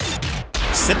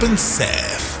Sip and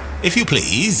Surf. If you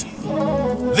please,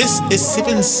 this is Sip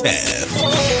and Surf.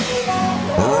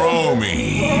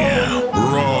 Romie.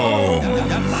 Rome.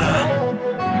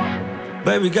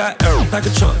 Baby got her like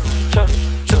a trunk.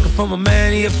 Took her from a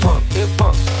man, he a punk.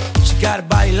 She got a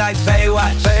body like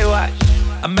Baywatch.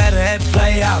 I met her at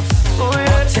Playhouse.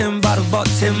 Bought 10 bottles, bought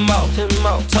 10 more.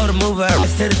 Told her move her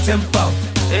ass to the tempo.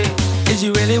 Is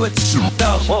you really with the shit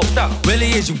though? Really,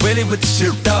 is you really with the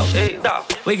shit though?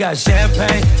 We got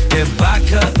champagne and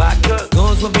vodka.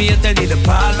 Goons with me if they need a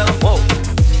problem.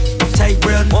 Take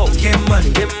real niggas, get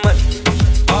money.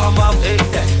 All my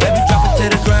let me drop it to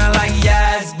the ground like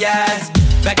yes.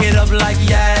 Back it up like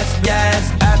yes.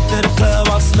 After the club,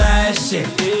 I'll smash it.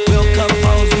 We'll come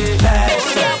home with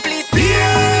passion.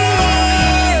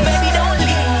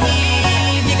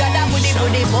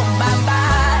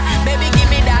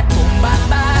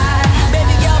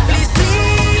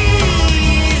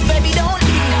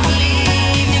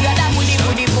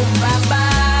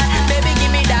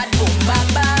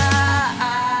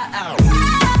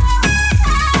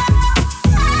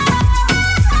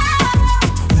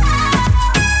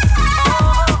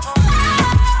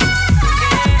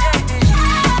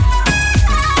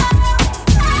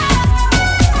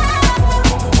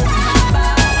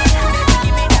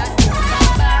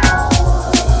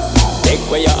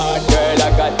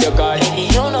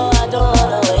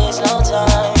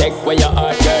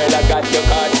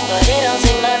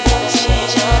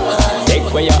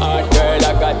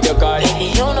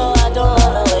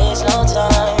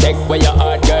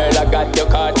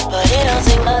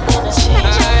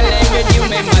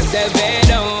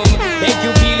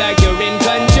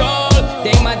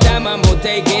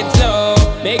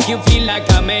 Make you feel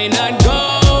like I may not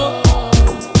go.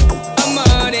 I'm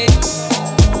on it,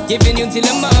 giving you till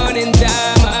the morning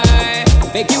time. I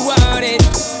make you want it.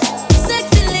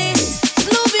 Sexy lady,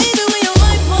 slow baby when you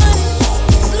wine on it.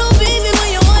 Slow baby when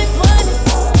you wine on it.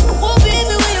 Oh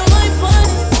baby when you wine on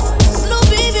it. Slow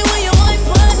baby when you wine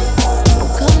on it.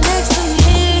 Come next to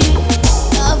me,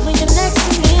 love when you're next to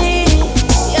me.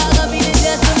 You're gonna be the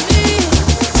death of me.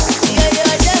 Yeah,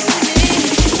 you're destiny,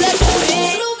 bless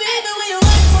me. Slow baby when you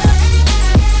wine on it.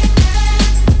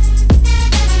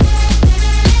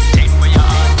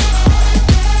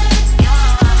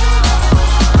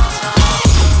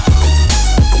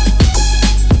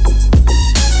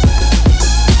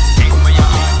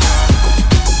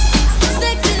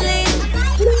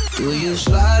 Do you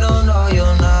slide on all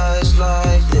your nights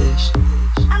like this?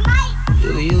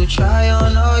 Do you try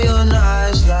on all your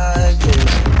nights like this?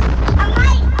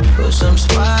 Put some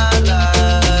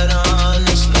spotlight on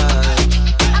the slide.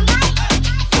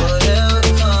 Whatever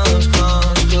comes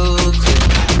too quick.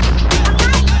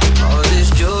 All this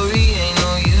jewelry ain't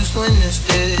no use when it's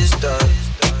this dark.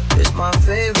 It's my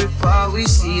favorite part, we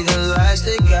see the lights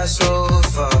that got so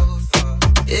far.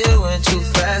 It went too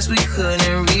fast, we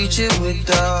couldn't reach it with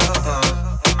the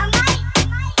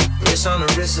wrist on the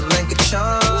wrist, a link of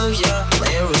charms, yeah.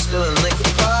 Playing with still a link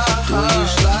of pop. Do you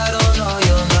slide on all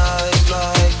your nights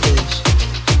like this?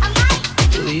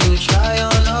 Do you try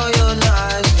on all your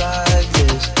nights like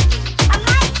this?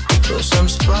 Put some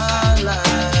spotlight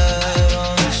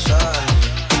on the side.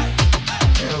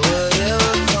 And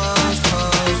whatever comes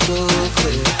too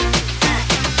quick.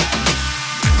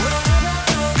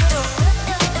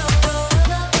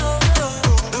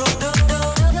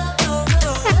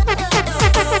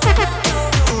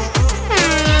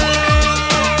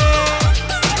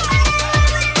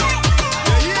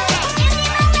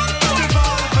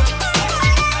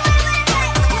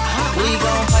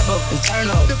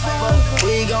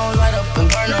 We gon' light up and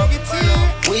burn up.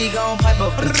 We gon' pipe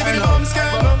up and turn up.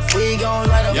 We gon'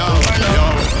 light up and burn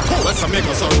up. Let's make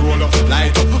us a roll up,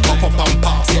 light up, pop up and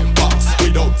pass,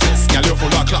 without test, girl you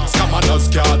full of class. Come on, us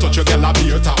can't touch your girl a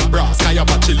beer top brass. Can you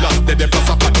batch it lost, dead plus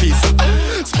a fat piece.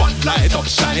 Spotlight up,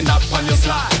 shine up on your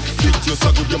slide. Fit you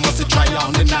so good you must try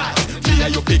on the night. Me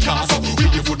and you Picasso,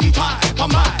 with the wooden pipe. My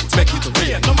mind, make it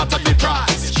rain no matter the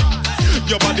price.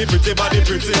 Your body pretty,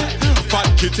 fat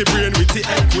kitty, brain witty,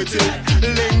 equity.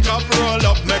 Link up, roll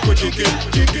up, make we kick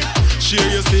it. Share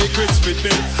your secrets with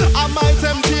me. I might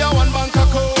empty a one bank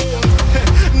account.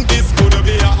 This could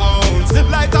be a ounce.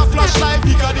 Light a flashlight,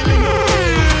 Piccadilly.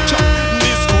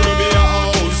 This could be a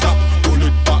ounce. Stop, pull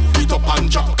it back, beat up and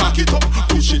drop, cock it up,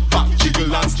 push it back,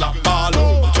 jiggle and slap, ball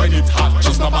out. When it hot,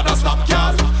 just no matter stop,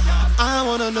 girl. I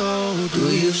wanna know, do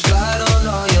you slide on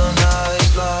all your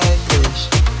nights like this?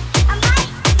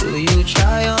 Do you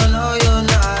try on all your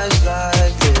nights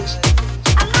like this?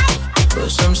 Put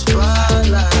some spotlight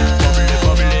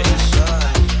on the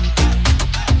side.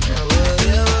 And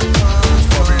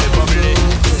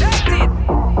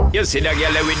You see that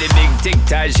girl with the big tic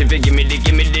tac, she fi gimme the.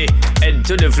 Head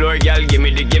to the floor, girl, gimme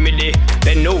the.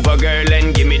 Bend over, girl,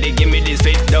 and gimme the.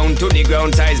 Spit down to the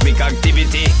ground, seismic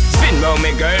activity. Spin round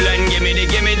me, girl, and gimme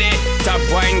the. Top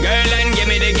wine, girl, and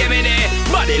gimme the.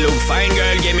 Body look fine,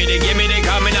 girl, gimme the.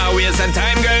 Coming out, waste some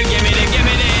time, girl, gimme the.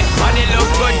 Body look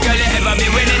good, girl, you ever be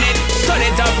winning it. Turn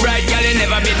it up right, girl, you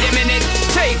never be dimming it.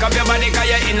 Shake up your body, cause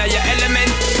you're in your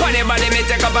element. Funny body, me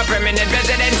take up a permanent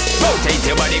residence. Rotate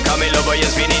your body, come in over, you're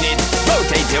spinning it.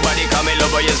 Rotate your body, come in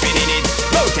over, you're spinning it.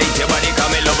 Rotate your body,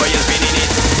 come in over, you're spinning it.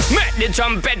 Make the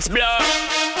trumpets blow.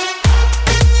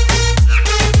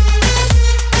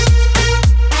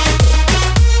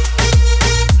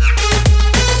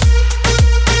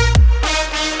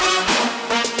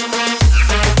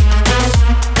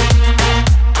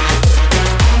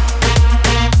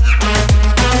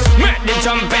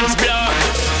 Trumpets blow.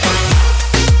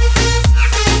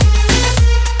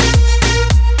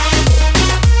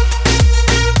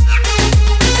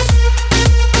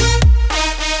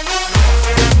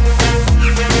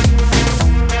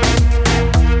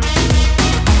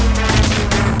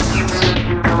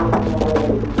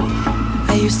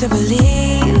 I used to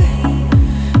believe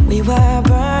we were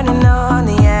burning on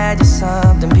the edge of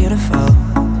something beautiful,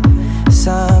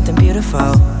 something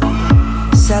beautiful.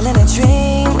 Selling a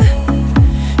dream.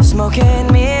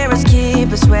 Smoking mirrors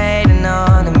keep us waiting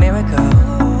on a miracle,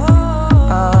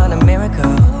 on a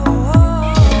miracle.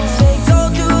 They go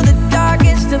through the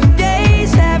darkest of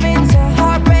days, having to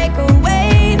heartbreak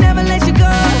away. Never let you go,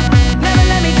 never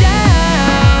let me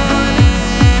down.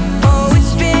 Oh,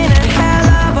 it's been a hell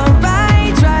of a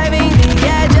ride, driving the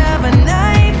edge of a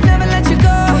knife. Never let you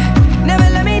go, never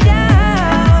let me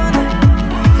down.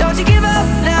 Don't you give up,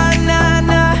 nah, nah,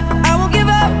 nah. I won't give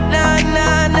up, nah,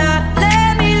 nah, nah.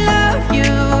 Let me love you.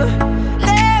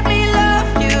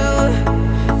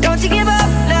 Don't you give up,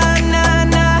 nah, nah,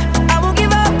 nah. I won't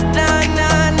give up, nah,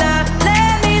 nah, nah.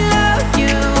 Let me love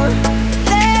you.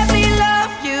 Let me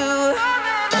love you.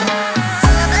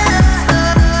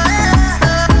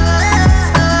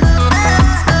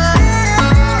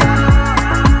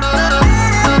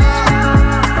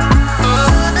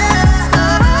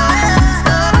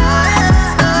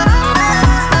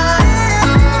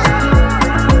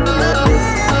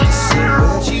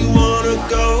 Where'd you wanna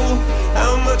go?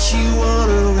 How much you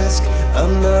wanna risk?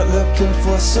 I'm not looking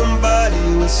for somebody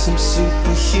with some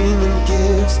superhuman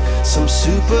gifts, some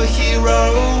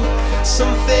superhero,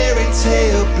 some fairy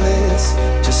tale bliss.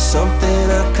 Just something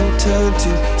I can turn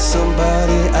to,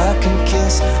 somebody I can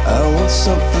kiss. I want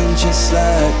something just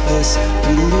like this.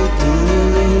 Do-do-do,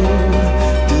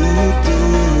 do-do-do,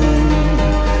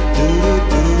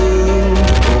 do-do-do.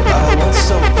 Oh, I want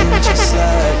something just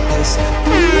like this.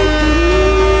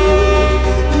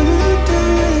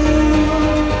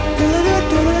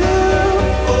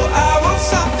 Oh, I want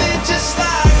something just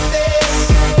like this.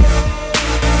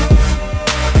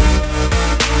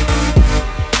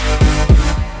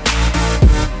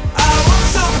 I want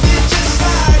something just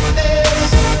like this.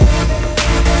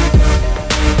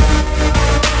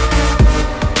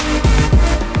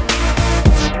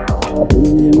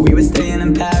 We were staying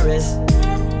in Paris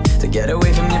to get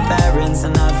away from your parents,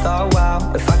 and I thought,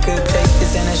 wow, if I could take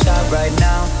this in a shot right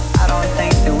now, I don't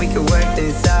think that we could work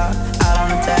this out on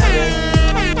the terrace.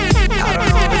 I don't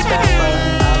know if it's fair, but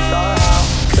I thought, how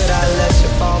could I let you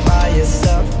fall by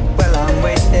yourself? Well, I'm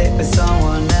wasted with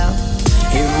someone else.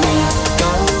 If we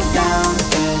go down,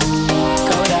 then we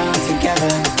go down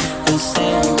together. They'll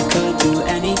say we could do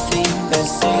anything, they'll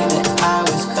say that I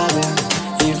was clever.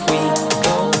 If we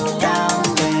go down,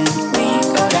 then we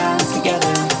go down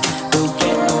together. We'll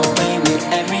get away with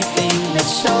everything that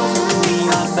shows that we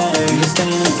are better. You're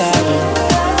staying in Paris.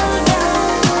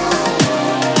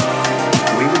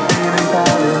 We were staying in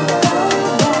Paris.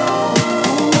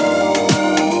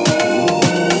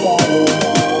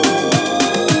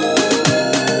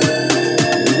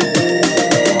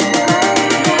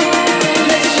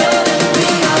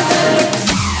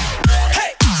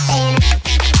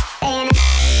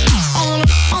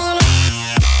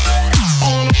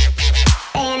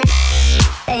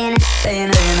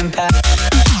 Staying in Paris.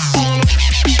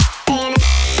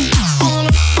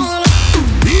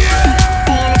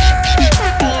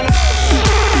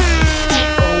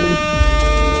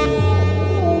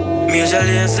 Music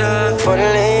laser for the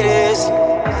ladies,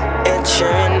 and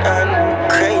Sharon and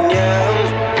cranium.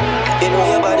 You know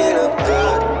your body look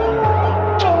good,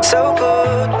 so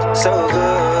good, so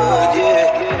good, yeah.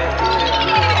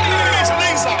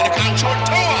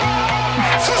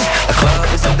 A club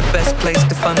isn't the best place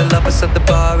to find a lover, so the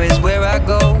bar is where I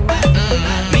go.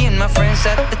 Me and my friends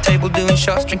at the table doing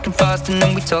shots, drinking fast, and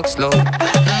then we talk slow.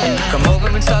 Come over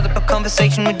and start up a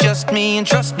conversation with just me, and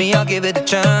trust me, I'll give it a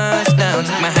chance. Now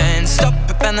take my hand, stop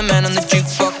it, and the man on the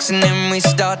jukebox, and then we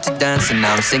start to dance. And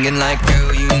now I'm singing like,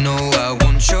 girl, you know I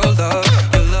want your love.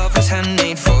 Your love was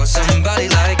handmade for somebody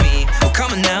like me. Well,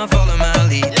 come on now, follow my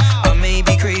lead. I may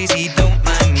be crazy, don't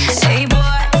mind me. Hey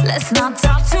boy, let's not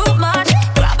talk too much.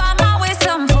 Grab on my waist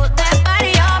and put that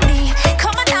body on me.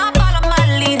 Come on now, follow my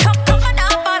lead. Come on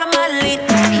now, follow my lead.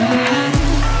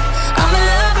 I'm in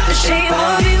love with the shape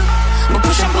of you. We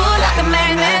push and pull like a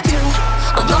magnet do.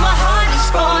 Although my heart is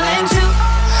falling too.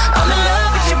 I'm in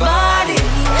love with your body.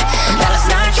 And last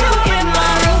night you in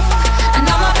my room, and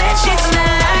on my bed sheets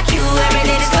smell like you. Every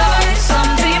day discovering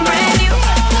something brand new.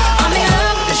 I'm in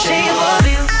love with the shape of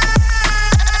you.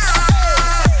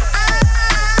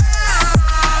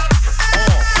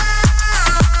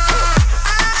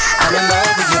 I'm in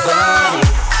love with your body.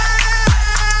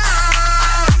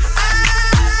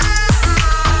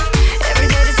 Every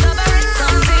day discovering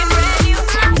something brand new.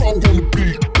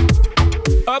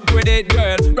 Up with it,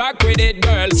 girl. Rock with it,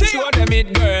 girl. Show them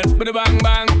it, girl. With a bang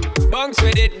bang. Bounce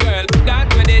with it, girl.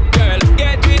 Dance with it, girl.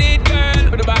 Get with it,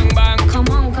 girl. With a bang bang. Come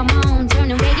on, turn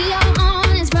the radio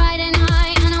on. It's Friday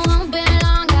night and I won't be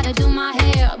long. Gotta do my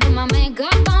hair, put my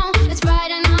makeup on. It's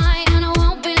Friday night and I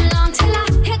won't be long till I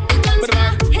hit the dance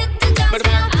floor, hit the dance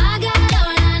floor. I got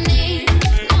all I need.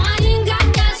 No, I ain't got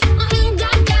cash,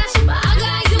 but I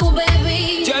got you, baby.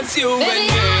 Just you and Baby,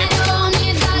 me. I don't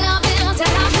need dollar bills to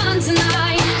have fun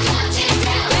tonight.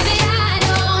 Baby, I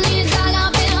don't need dollar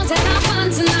bills to have fun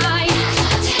tonight.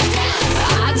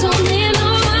 I don't need no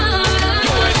money.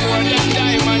 More than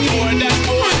diamond, more than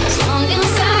gold. As long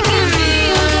as I can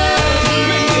feel good.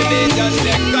 Make the day just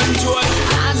take control. I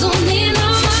don't need no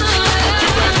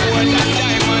More money. than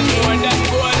diamond, more than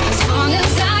gold. As long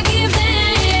as I give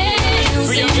in.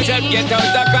 Free up yourself, get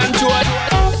out of control.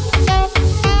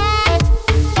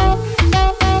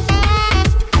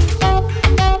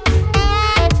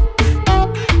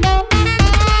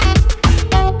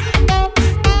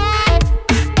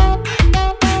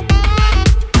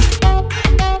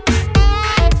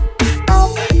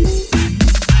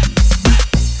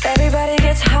 Everybody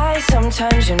gets high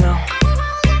sometimes, you know.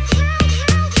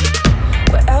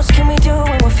 What else can we do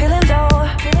when we're feeling low?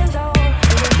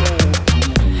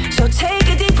 So take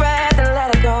a deep breath and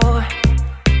let it go.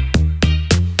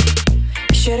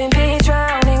 You shouldn't be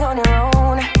drowning on your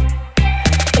own.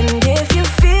 And if you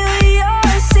feel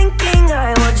you're sinking,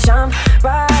 I will jump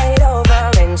right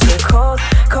over into cold,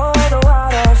 cold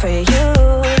water for you.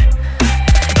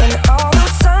 And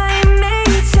although time may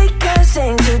take us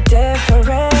into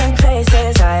different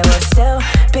places, I will still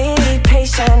be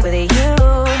patient with you.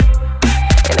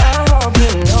 And I hope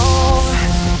you know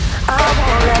I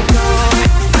won't let go.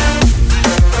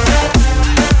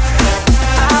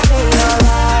 I'll be your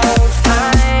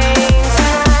lifeline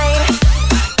tonight.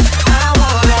 I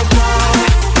won't let go.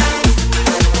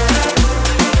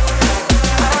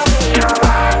 I'll be your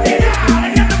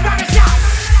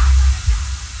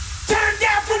Turn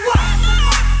down for what?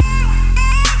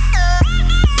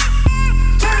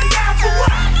 Turn down for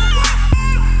what?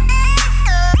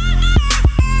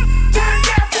 Turn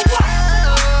down for what?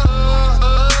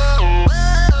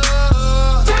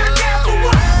 Turn down for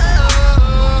what?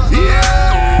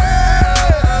 Yeah!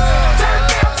 Turn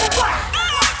down for what?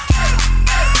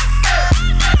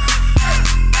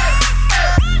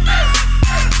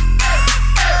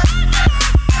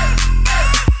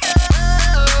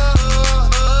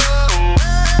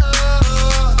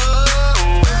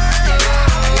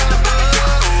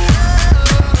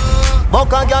 Buck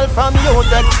a girl from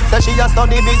UTech, say she a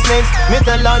study business. Me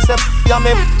tell her say ya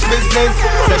me business.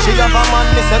 Say she have a man,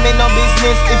 me say me no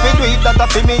business. If you do it, that a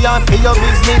fi me and fi your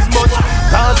business. But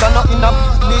cause I not in a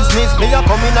business, me a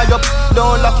come in a your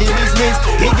don't lucky business.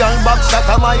 Me girl back shot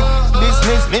a my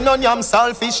business. Me no yam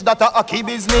selfish, that a key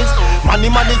business.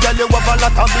 Money girl, you have a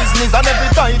lot of business. And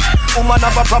every time, woman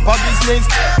have a proper business.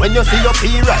 When you see your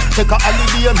period, take a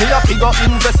holiday. Me a figure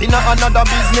invest in another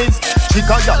business.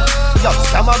 Chica y'all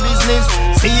scam a business.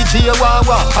 CJ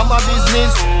Wawa, I'm a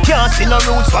business. Can't see no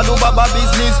roots for do baba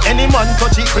business. Any man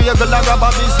touch it, create a rubber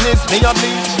business. Me a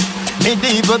bleach,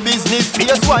 medieval business.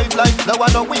 Face wife like flower,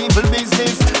 no evil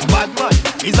business. Bad man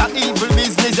is a evil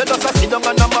business. You just a sit down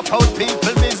and I'm about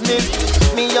people business.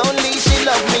 Me only, she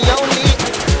love me only.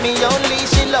 Me only,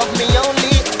 she love me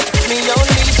only. Me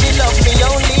only, she love me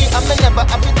only. I'm never,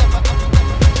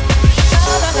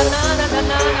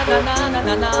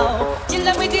 You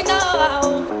let me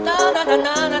know. No.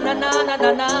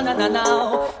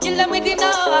 You let me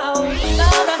know. No.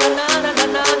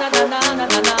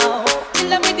 You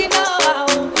let me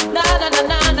know. No.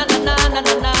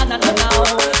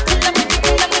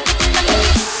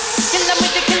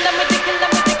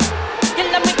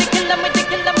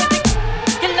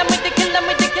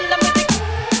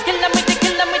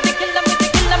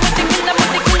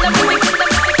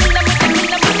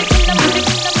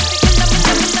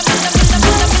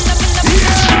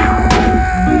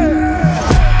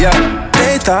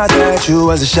 you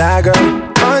was a shy girl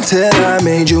until I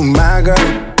made you my girl.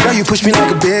 Girl, you pushed me like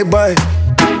a big boy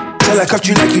till I cuffed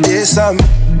you like you did something.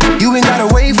 You ain't gotta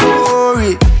wait for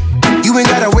it. You ain't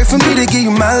gotta wait for me to give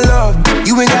you my love.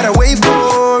 You ain't gotta wait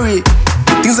for it.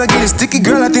 Things are getting sticky,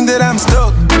 girl, I think that I'm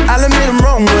stuck. I'll admit I'm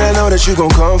wrong, but I know that you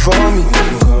gon' come for me.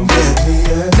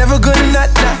 Yeah. Never gonna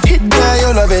not hit that,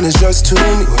 your loving is just to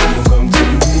me.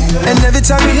 And every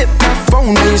time you hit my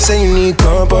phone, then you say you need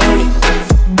company.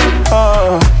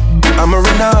 Oh, I'ma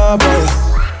run up on you.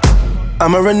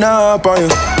 I'ma run up on you.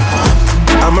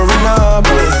 I'ma run up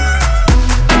on you.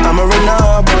 I'ma run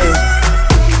up on you.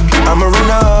 I'ma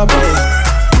run up on you.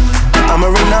 I'ma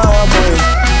run up on you.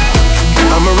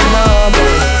 I'ma run up on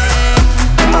you.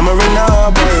 I'ma run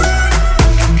up on you.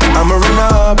 I'ma run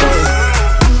up on you.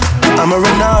 I'ma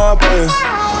run up on you.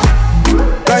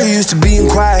 Girl, you used to being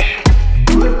quiet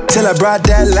till I brought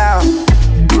that loud.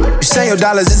 You say your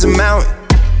dollars is a mountain,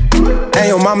 and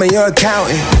your mama your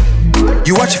accountant.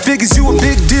 You watch your figures, you a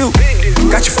big deal.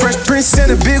 Got your fresh prince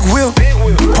and a big wheel.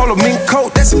 Polo mink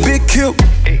coat, that's a big kill.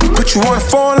 Put you on the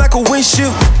phone like a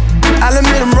windshield. I'll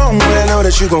admit I'm wrong, but I know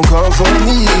that you gon' come for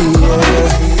me.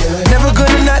 Yeah. Never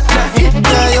gonna not hit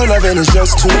that, your loving is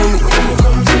just to me.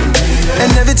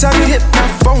 And every time you hit my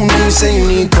phone, then you say you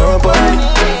need company.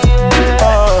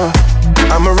 Oh,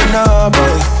 I'ma run up on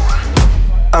you.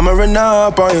 I'ma run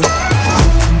up on you.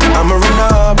 I'ma run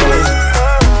up on you.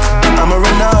 I'ma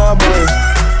run up on you.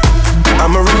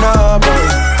 I'ma run up on you.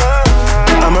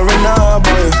 I'ma run up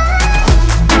on you.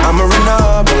 I'ma run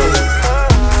up on you.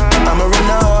 I'ma run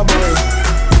up on you.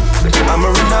 I'ma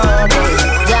run up on you.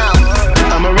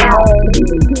 I'ma run up on you.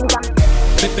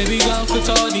 Baby girl, quit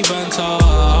all the banter.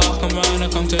 Come round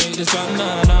and come take this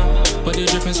banana. But you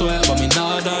dripping sweat, but me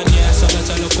not done yet. So let's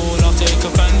tell the cool off, take a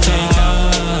fan.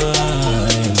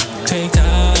 Take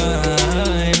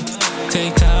time.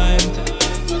 Take time.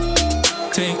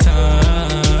 Take time.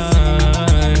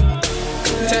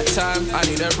 Take time, I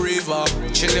need a breather.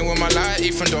 Chillin' with my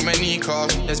light from Dominica.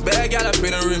 There's better gal up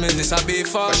in the room and this I be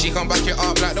for. But she can't back it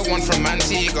up like the one from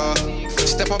Antigua.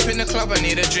 Step up in the club, I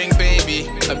need a drink, baby.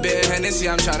 A bit of Hennessy,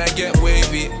 I'm tryna get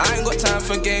wavy. I ain't got time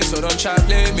for games, so don't try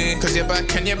play me. Cause your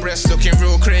back and your breast looking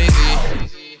real crazy.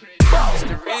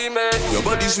 Your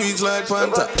body sweet like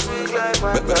Fanta.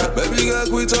 Baby girl,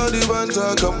 quit all the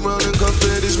banter. Come round and come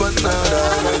play this banana.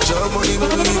 Get your money,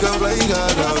 baby, we can fly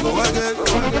Ghana. Go again.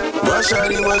 My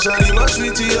shawty, my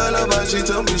sweetie, all about she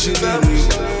tell me she need me.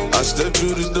 I step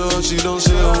through the door, she don't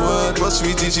say a word. My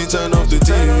sweetie, she turn off the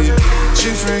TV.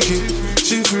 She freaky.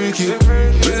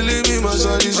 Believe me, my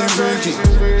shawty, she freaky.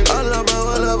 All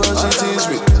about, she tease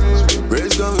me.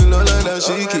 Race going on like that,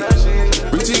 she keep.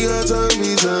 Pretty girl, tell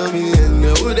me, and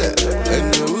you would that.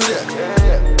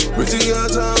 Pretty girl,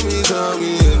 tell me,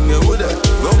 and you would that.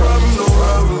 No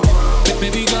problem.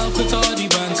 Baby girl, quit all the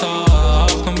banter.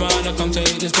 Come round and come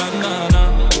take this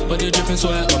banana. But you dripping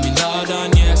sweat, but me not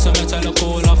done yet. So me tell the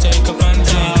cool off, take a fan.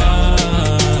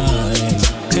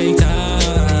 Take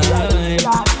time.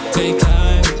 Take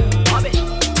time.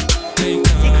 Take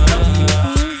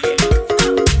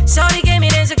time. Shorty gave me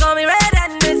then she call me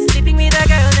red-handed, sleeping with the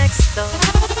girl next door.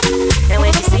 And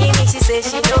when she see me, she says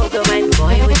she don't go mind.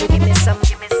 Boy, would you give me some more?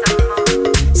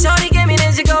 Shorty gave me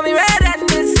then she call me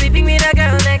red-handed, sleeping with the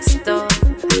girl next door.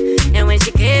 And when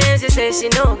she came, she says she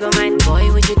don't go mind.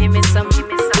 Boy, would you give me some?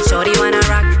 Shorty wanna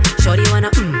rock, shorty wanna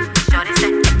Shorty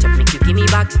said, ketchup make you give me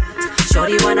back.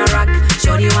 Shorty wanna rock,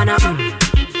 shorty wanna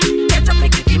ketchup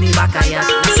make you give me back. I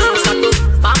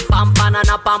pam pam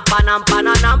banana pam panam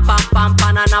pananam pam pam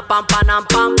banana pam panam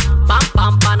pam pam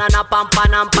pam banana pam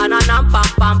panam pananam pam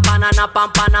pam banana pam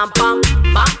panam pam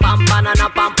pam pam banana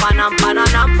pam panam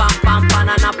pananam pam pam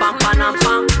banana pam panam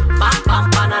pam pam pam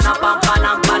banana pam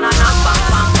panam pananam pam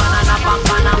pam banana pam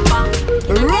panam pam.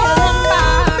 Run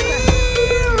back,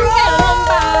 get on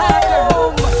back.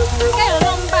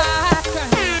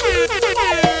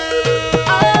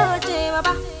 Oh,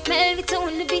 J-Baba, Melvita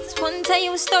on the beats. One tell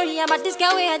you a story about this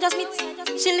girl where I just meet.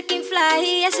 She looking fly,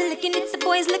 yeah, she looking at the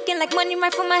boys looking like money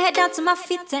right from my head down to my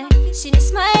feet. And she just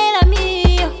smile at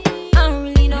me, I don't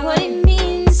really know what it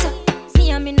means.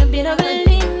 Me, I'm in a bit of a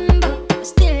limbo, but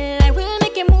still I will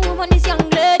make a move on this young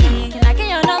lady. Can I get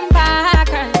your number,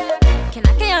 girl? Can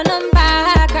I get your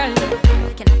number, girl?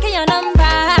 Can I get your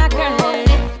number, girl?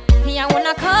 Me, I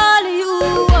wanna call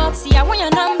you up, see I want your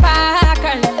number,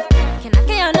 girl. Can I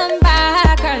get your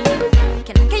number, girl?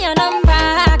 Can I get your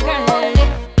number, girl?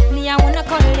 Me, I wanna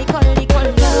call it.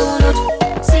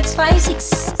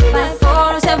 656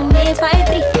 547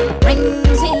 853.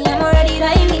 Rings in, I'm already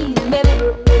dialing, baby.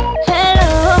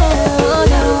 Hello.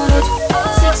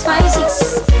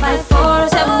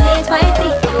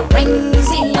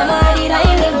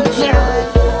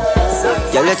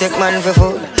 take man for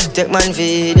food, take man for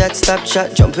that stop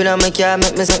shot. Jumping on my car,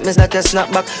 make me like a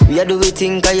snap back. We a do we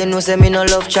think, cause you know say me no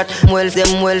love chat. Well,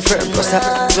 them well firm, plus a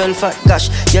well fat. Gosh,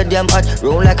 you damn hot,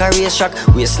 roll like a race track.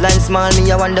 Waistline small,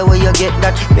 me I wonder where you get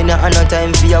that. Me not have no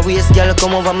time for your waist, girl,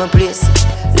 come over my place.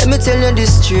 Let me tell you this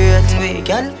straight. We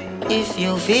can, if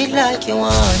you feel like you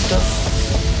want to.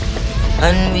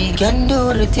 And we can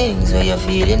do the things where you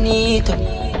feel you need to.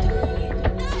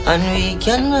 And we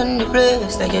can run the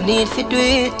place like you need to do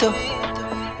it too.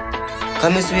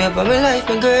 Come and sweep on my life,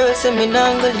 my girl, say me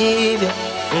not gonna leave you.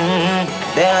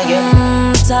 There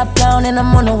again. Top down and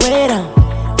I'm on the way down.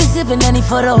 We sipping any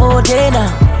for the whole day now.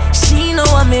 She know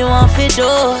what me want for do.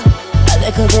 A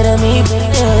little bit of me,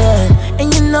 yeah.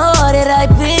 And you know that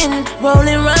I've been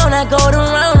rolling round, I go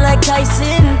around like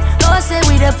Tyson. No, I say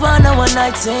we the fun of one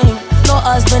night team. No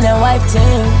husband and wife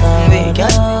team. We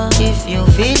can, if you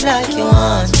feel like you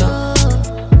want to.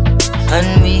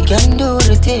 And we can do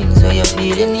the things where you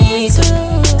feel you need to.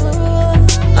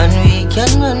 And we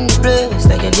can run the place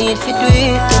like you need to do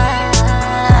it too.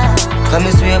 Come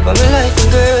and sweep on my life,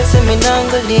 and girl, say me not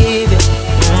gonna leave you.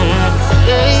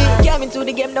 Came into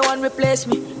the game, no one replace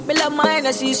me. Me love my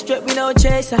energy straight, me no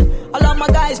chaser. All of my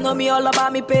guys know me all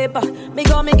about me paper. Me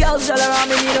got me girls all around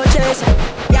me, me no chaser.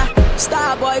 Yeah,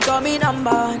 star boy call me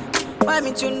number one. When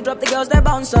me tune drop, the girls they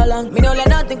bounce along. Me no let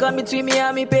nothing come between me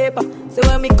and me paper. So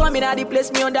when me come in at the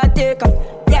place, me undertaker.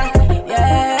 Yeah,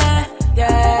 yeah,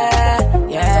 yeah,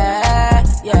 yeah,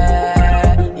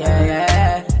 yeah,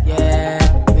 yeah, yeah.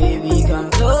 Baby, come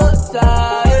closer.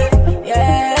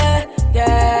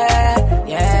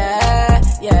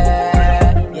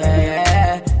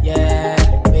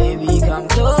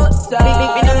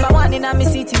 Me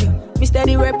city, yo. Me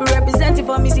steady representing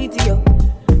for me city, yo.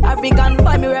 African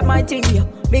boy, me rep my thing, yo.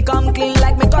 Me come clean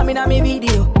like me coming on me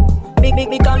video.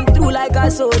 Me come through like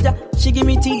a soldier. She give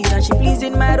me tea and she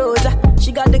pleasing my rosa.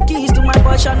 She got the keys to my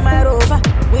Porsche and my Rover.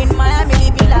 We in Miami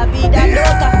living la vida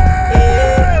loca.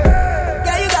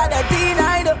 Yeah, you got the teen,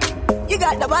 I know. You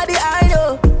got the body, I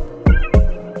know.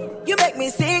 You make me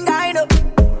sing, I know.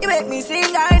 You make me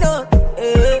sing, I know.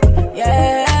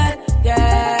 Yeah,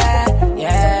 yeah.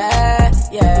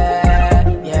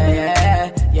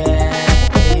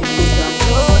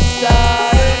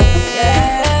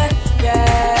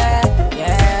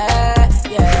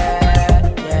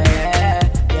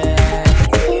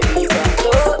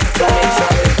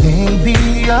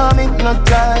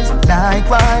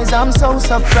 Likewise, I'm so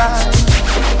surprised.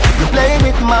 You play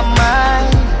with my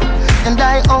mind, and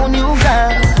I own you,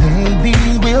 girl. Maybe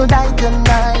we'll die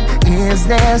tonight. Is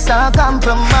there some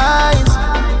compromise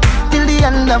till the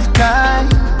end of time?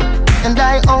 And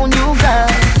I own you, girl.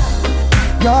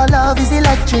 Your love is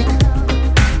electric.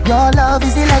 Your love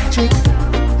is electric.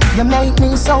 You make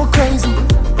me so crazy.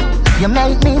 You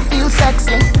make me feel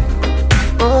sexy.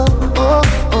 Oh, oh,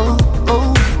 oh,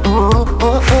 oh, oh,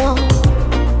 oh, oh.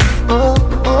 Oh,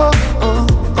 oh, oh,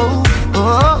 oh,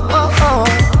 oh, oh, oh.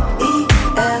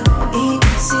 E-L-E-C-T-R-I-C.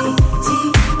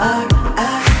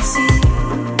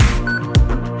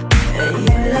 And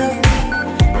you love me.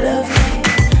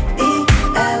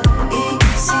 E-L-E-C-T-R-I-C.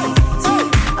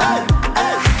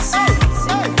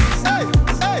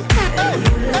 And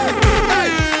you love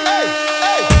me.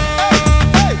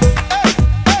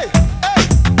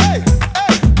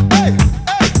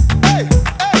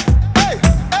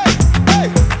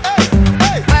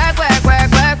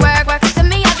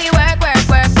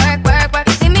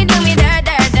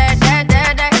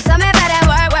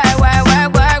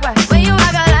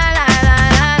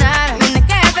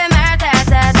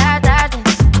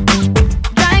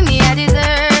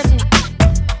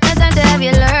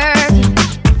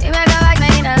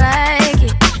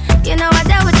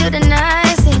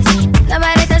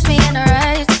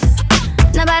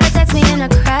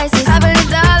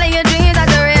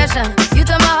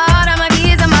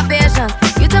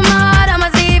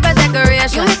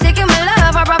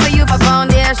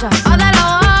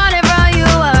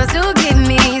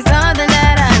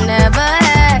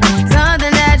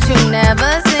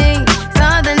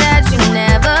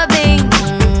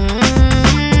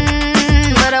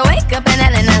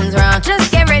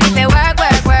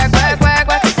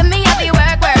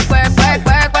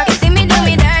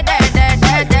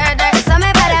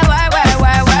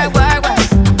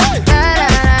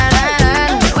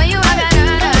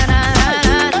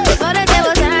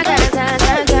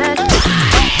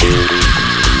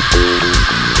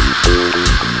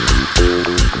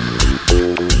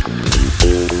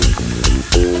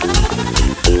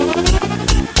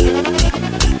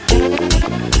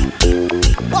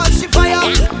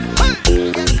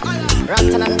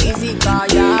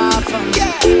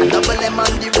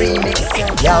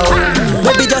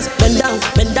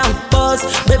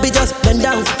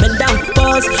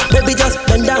 pause. Baby, just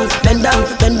bend down, pause.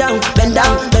 Baby, just bend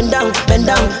down,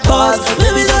 pause.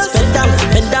 Baby, just bend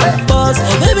down, pause.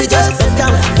 Baby, just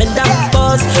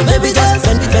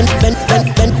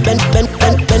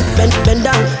bend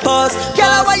down, pause.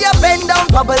 Girl, why you bend down,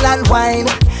 bubble and wine?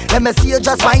 Let me see you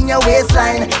just wind your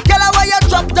waistline. Girl, why you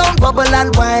drop down, bubble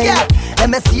and wine? Yeah. Let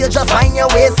me see you just wind your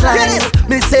waistline.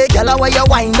 Me say, girl, why you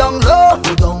wind down low?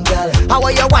 You don't, girl. How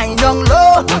are you wind down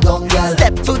low? You don't, girl.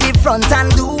 Step to the front and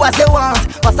do as you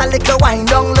want. Bust a little wind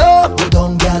down low. You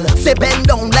don't, girl. Say bend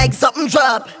down like something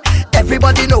drop.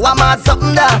 Everybody know I'm at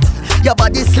something that. Your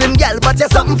body slim, girl, but you're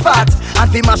something fat.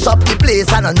 And fi mash up the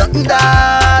place, I know nothing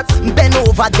that. Bend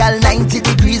over, girl, 90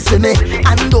 degrees for me.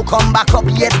 And don't come back up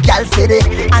yet, girl, steady.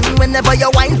 And whenever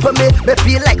you whine for me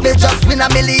feel like me just win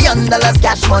 $1 million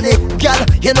cash money. Girl,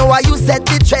 you know why you set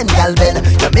the trend, girl, bed.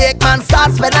 You make man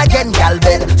start spend again, girl,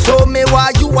 bed. So me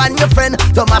why you and your friend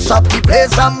to mash up the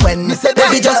place and when me say,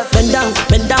 baby, just bend down,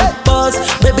 pause.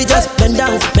 Baby, just bend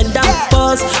down,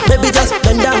 pause. Baby, just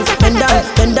bend down,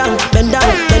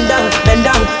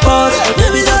 pause. Baby,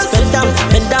 just bend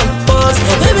down, pause.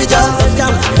 Baby, just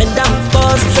bend down,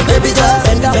 pause. Baby, just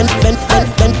bend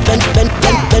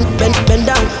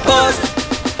down, pause.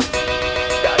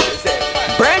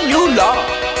 Brand new law,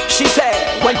 she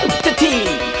said, when the teen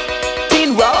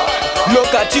raw,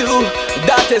 look at you,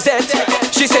 that is it.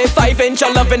 She say 5-inch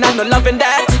of loving, I'm not loving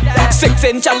that.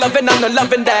 6-inch of loving, I'm not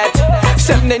loving that.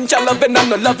 7-inch of loving, I'm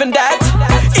not loving that.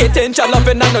 8-inch of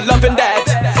loving, I'm not loving that.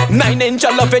 9-inch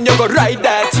of loving, you go ride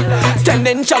that.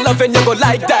 10-inch of loving, you go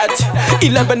like that.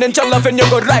 11-inch of loving, you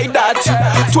go ride that.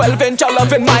 12-inch of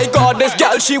loving, my God, this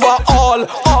girl, she was all.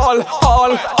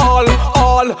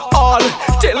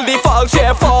 Till the fall, she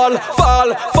fall.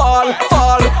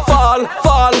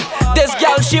 This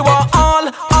girl, she was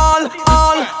all.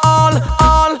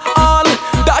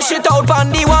 Dash it out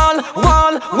on the wall.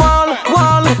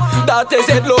 That is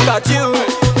it, look at you.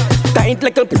 Tight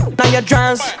little on your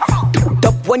dress.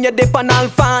 Top when you dip on all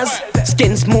fast.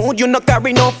 Skin smooth, you no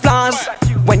carry no flaws.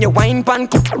 When you wine pan,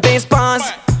 base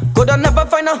pass. Coulda never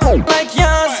find a home like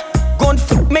yours. Go and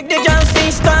make the girls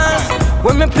see stars.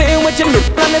 When me play with you, look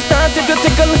and it started to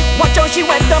tickle. Watch how she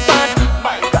wet up at.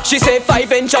 She say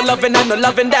 5-inch of loving, I'm not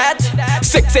loving that.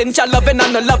 6-inch of loving,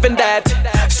 I'm not loving that.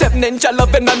 7-inch of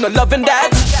loving, I'm not loving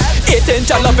that. 8-inch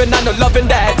of loving, I'm not loving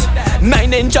that.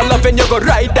 9-inch of loving, you go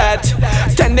ride that.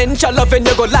 10-inch of loving,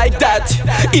 you go like that.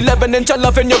 11-inch of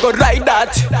loving, you go ride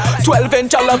that.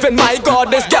 12-inch of loving, my God,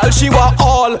 this girl, she was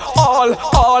all.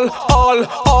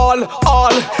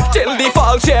 Till the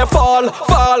fall, she fall.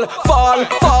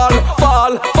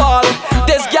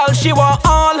 This girl, she was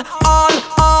all.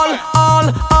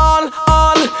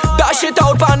 Dash it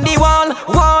out on the wall.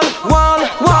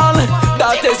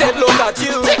 That is it, look at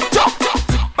you.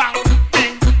 Bang,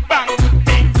 ding, bang,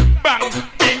 ding, bang,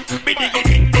 ding, biddy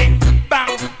ding ding,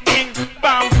 bang, ding,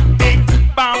 bang, ding,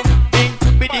 bang, ding,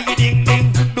 biddy ding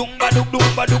ding, dung ba dung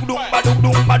dung ba dung dung ba dung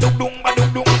dung ba dung dung ba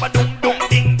dung dung ba dung dung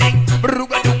ding ding,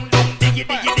 bruga dung dung diggy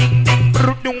diggy ding ding,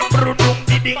 brud dung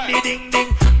ding ding ding,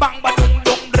 bang ba dung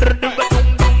dung brud ba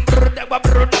dung dung brud ba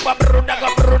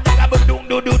dung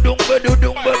dung dung ba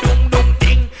dung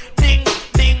ding ding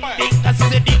ding ding, I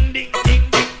say ding ding ding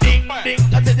ding ding,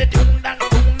 I say dung dang.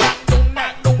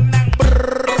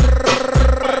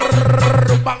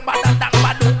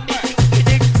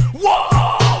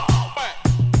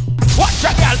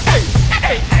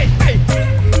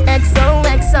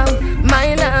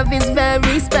 Is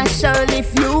very special.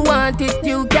 If you want it,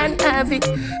 you can have it,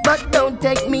 but don't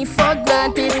take me for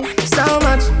granted. So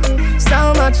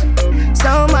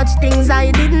much things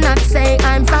I did not say.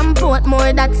 I'm from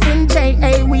Portmore, that's in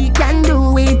J.A. We can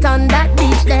do it on that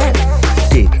beach there.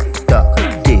 Tick tock,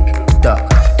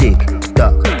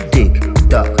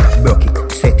 broke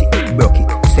it, set it, broke it,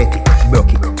 set it,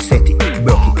 broke it, set it,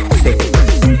 broke it, set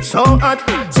it. So hot,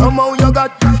 somehow you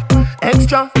got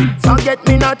extra, forget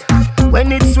me not.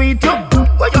 When it's sweet, yo,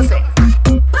 what you say?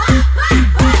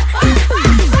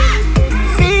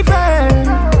 Fever,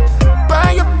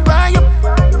 buy up.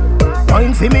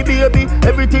 Wine for me, baby,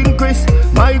 everything crisp.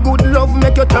 My good love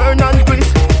make you turn and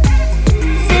crisp.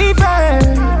 Fever,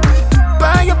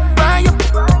 buy up.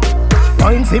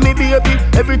 Wine for me, baby,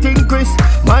 everything crisp.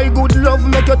 My good love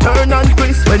make you turn and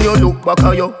crisp. When you look back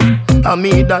at you, I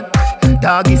mean that.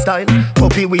 Doggy style,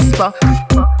 puppy whisper.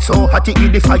 So hot it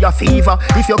give the fire fever.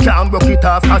 If you can't broke it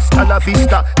off, hasta la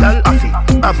vista. Girl, afi,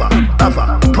 ava,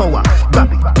 power,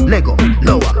 grab it, Lego,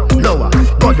 lower,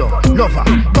 godo, lover,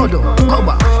 godo,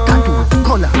 cover, tattoo,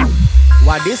 color.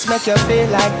 Why this make you feel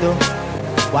like though?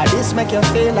 Why this make you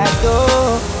feel like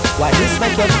though? Why this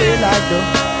make you feel like though?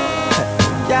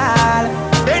 Girl,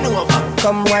 bend over.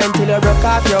 Come wine till you broke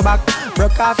off your back.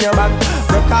 Broke off your back.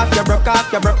 Broke off your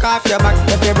back.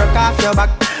 If you broke off your back.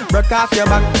 Broke off your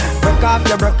back. Broke off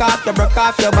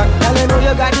your back. Girl, you know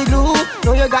you got the glue.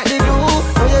 Know you got the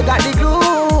glue.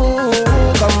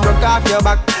 Come broke off your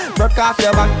back. Broke off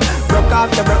your back. Broke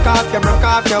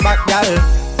off your back, girl.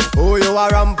 Who you a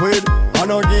ramp with? On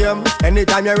no game.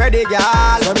 Anytime you're ready,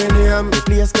 girl. So me name. The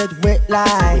place get wet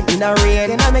like in a rain.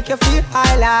 Then I make you feel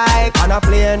high like on a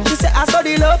plane. She say I saw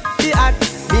the love, the art.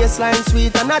 Baseline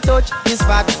sweet and I touch the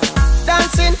spot.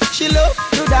 Dancing, she love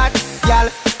do that. Girl,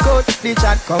 cut the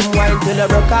chat. Come wine till you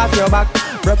broke off your back.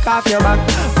 Broke off your back.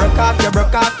 Broke off your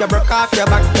back.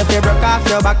 If you broke off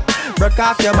your back. Broke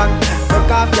off your back. Broke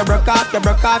off your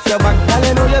back. Girl,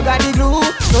 you know you got the glue.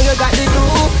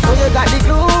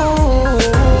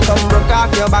 Come broke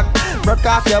off your back. Broke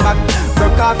off your back. Me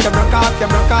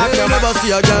never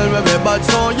see a girl with a bad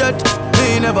song yet.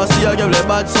 Me never see a girl with a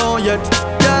bad song yet.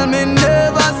 Girl, me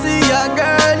never see a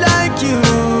girl like you.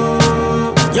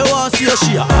 You want to see a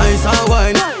she a ice and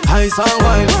wine.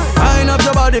 Wine up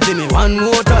your body for me one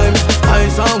more time.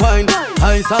 Ice and wine,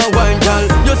 girl.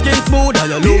 Your skin smooth and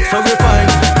your look so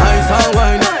refined. Ice and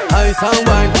wine.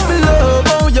 Me love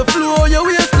how you flow your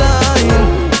waistline.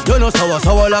 You know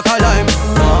sour like a lime.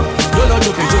 You know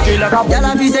juky like a. Gyal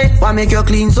a say, why make you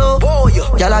clean so?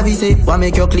 Gyal a say, why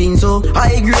make you clean so?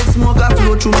 High grade smoke a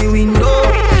flow through me window.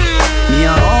 Me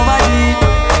a overdo it.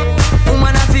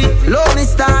 Woman a feel, love me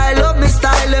style.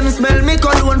 Let me smell me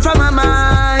cologne from my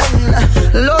mind.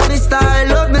 Love me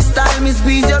style, me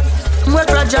squeeze you. We're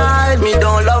fragile. Me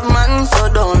don't love man, so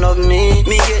don't love me.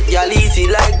 Me get gyal easy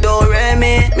like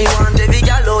Doremi. Me want every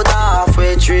gyal out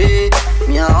halfway tree.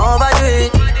 Me a overdo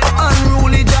it.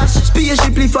 Unruly Josh,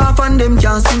 spaceship far from them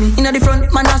can't see me. Inna the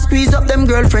front, man a squeeze up them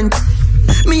girlfriend.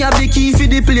 Me have the key for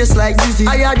the place like Dizzy.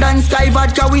 Higher than Sky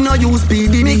Vodka, we no use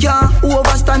speedy. Me can't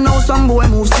overstand now some boy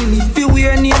move silly. Fi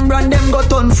wear name brand, them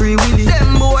got on free willy.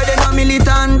 Them boy they no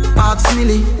militant, ask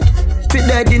Millie. Fit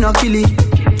dead they no killy.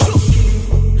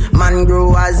 Man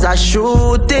grow as a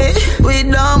shooty. We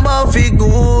don't bow fi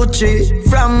Gucci.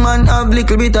 From man have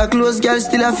little bit of clothes, girl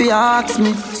still a fi ask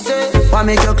me. Say, why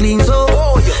make you clean so?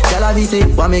 Girl a say,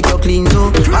 why make you clean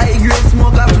so? High grade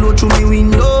smoke a flow through me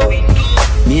window.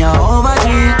 Me a overdo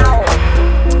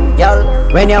it.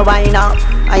 Girl, when you wind up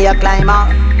and you climb up,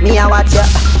 me a watch you.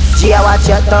 G a watch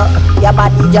you too. Your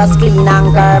body just clean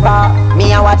and curve up.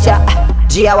 Me a watch you.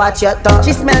 G a watch you too.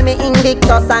 She smell me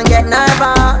indictus and get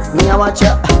nervous. Me a watch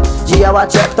you. G a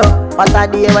watch you too. What a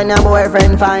day when your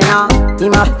boyfriend find out.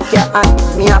 Him a fuck you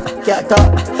and me a fuck you too.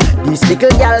 This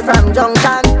little girl from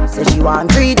Junction say she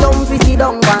want 3 dumb pussy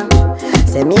dung one.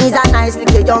 Say me is a nice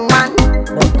little young man,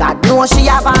 but God knows she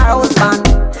have her husband.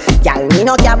 Girl, me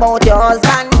no care about your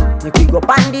husband. Make we go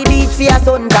on the beach for your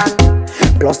suntan.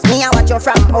 Plus me I watch you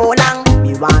from how long.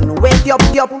 Me want to wake you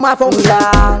up my function.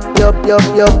 Yup.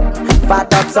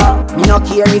 Fat up so. Me no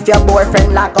care if your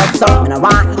boyfriend lock up so. Me no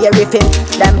want hear if him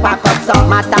them pack up so.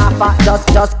 Matter fat just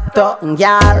talk.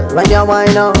 Girl, when you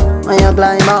wind up, when you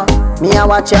climb up, me I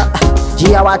watch you.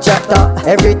 G I watch you too.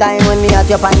 Every time when me at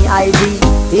you on the IG,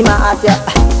 him a at you,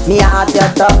 me a at you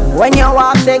too. When you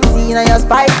walk sexy and you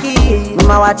spiky, me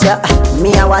a watch you,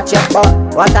 me a watch you.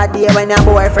 But what a day when your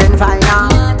boyfriend find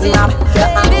out, him a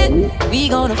baby, we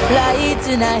gonna fly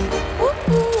tonight.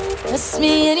 Just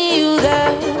me and you,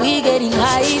 girl. We getting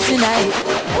high tonight,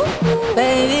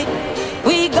 baby.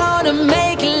 We gonna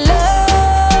make love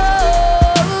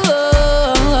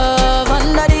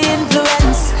under the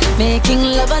influence, making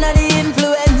love under the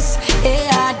influence.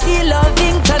 Yeah, the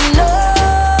loving can know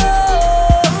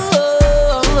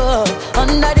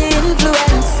under the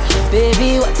influence,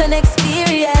 baby. What an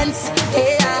experience.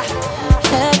 Yeah,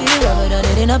 have you ever done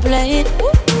it in a plane?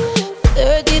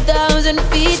 30,000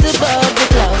 feet above the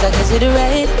clouds, I can see the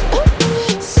rain.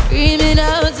 Screaming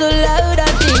out so loud, I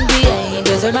think the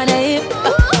angels are my name.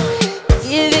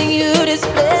 Giving you this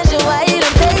pleasure while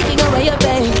I'm taking away your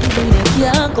pain.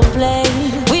 You can't complain.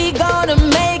 We gonna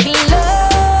make love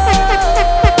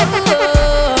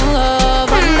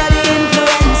under the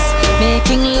influence,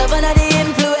 making love under the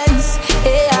influence.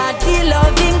 Yeah, the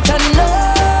loving can know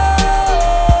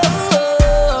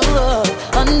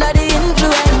under the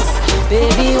influence,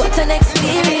 baby. What an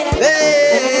experience.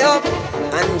 Hey up,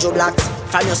 Andrew Blacks.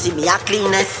 From you see me a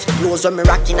cleanest. Clothes when me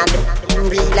rockin' and them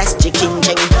realest. Chicken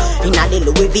jing in a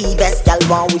little Louis V vest. Y'all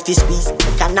want with his squeeze,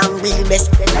 can I'm real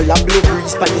best. Y'all a blue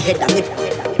breeze pon the head of me.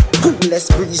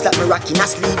 Coolest breeze that me rockin' a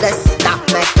sleeveless. That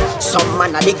make some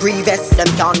man a the grievous. Them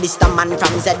can't miss the man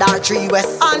from ZR3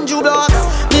 West. Andrew Blocks,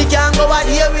 me can't go out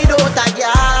here without a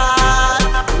girl.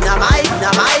 Nah my,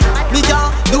 me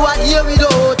can't do out here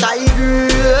without a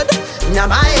girl. inna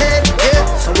my head, yeah.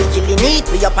 So we killing it,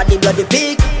 we up at the bloody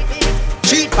peak.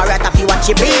 Treat parrot if you watch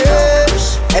it beat.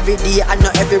 Every day and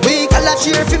not every week. I'll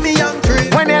cheer for me young free.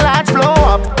 When the lights blow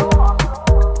up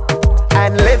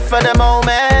and live for the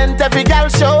moment, every girl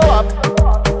show up.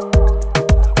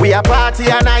 We a party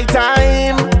at night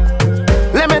time.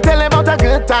 Let me tell you about a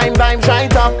good time. Vibes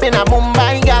right up in a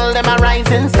Mumbai, girl. Them a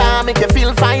rising star. Make you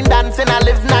feel fine dancing. I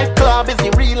live nightclub is the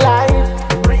real life.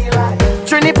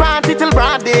 Trini party till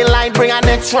broad daylight. Bring our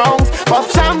next rounds. Pop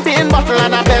champagne bottle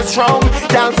and a best round.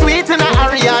 Girl sweet in a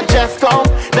area just come.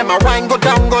 Them a wine go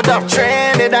down, go down.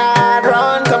 Trinidad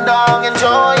run, come down,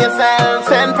 enjoy yourself.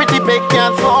 Send pretty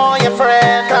pictures for your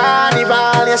friend.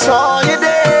 Carnival, you show you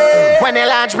day. When the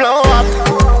lights blow up,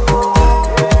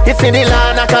 you see the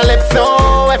land of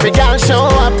calypso. Every girl show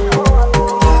up.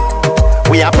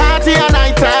 We a party at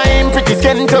night time. Pretty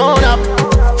skin tone up.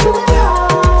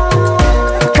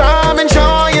 Come and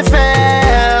show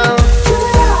yourself.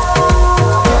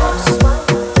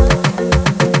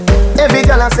 Every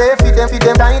girl I say feed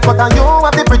them tight. But you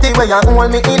have the pretty way you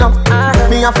hold me in up.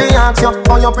 Me a fi ask you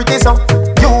how you pretty so.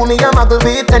 You me a muggle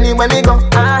with anywhere me go.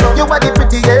 You are the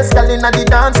prettiest girl inna the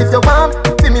dance. If you want,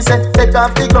 feel me say take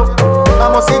off the glove. I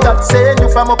must see God send you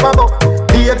from up above.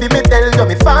 Baby me tell you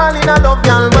me fall in love.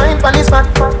 Girl mind pon this fat,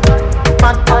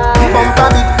 fat, bump a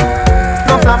bit.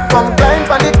 No flap, come blind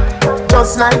pon it.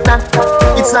 Just like that,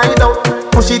 it's slide out.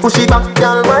 Push it back,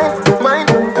 girl mind, mind,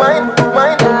 mind,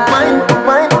 mind, mind,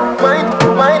 mind, mind,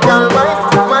 mind, girl mind,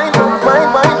 mind, mind,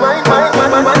 mind, mind, mind,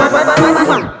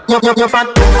 mind. You fat.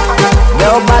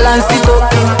 Girl, balance it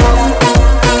up.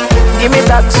 Give me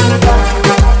that.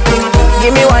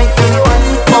 Give me wine.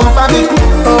 Bump a bit.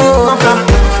 Oh,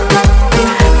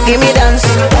 give me dance.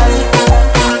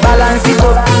 Balance it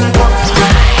up.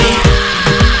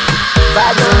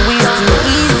 Vibes and we's too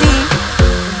easy.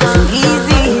 Too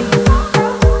easy.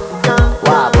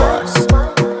 Wow, boss.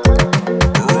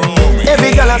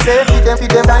 Every girl I say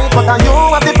feed them tight. But you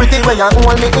have the pretty way you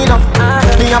hold me in up.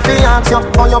 Me a fi ask you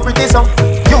how you pretty so.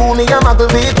 You me a muggle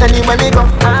with anywhere me go.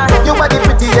 You are the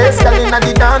prettiest girl inna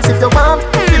the dance. If you want,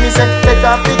 feel me say take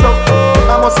off the glove.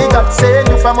 I must see God send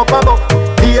you from up above.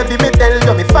 Baby me tell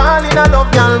you me fall in love.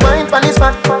 Girl mind pon this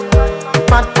fat,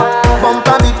 fat, bump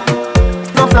a bit.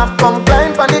 No flap, come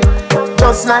blind pon it.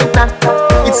 Just like that,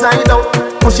 it's slide out.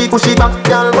 Push it back,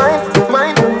 girl mind,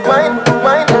 mind, mind,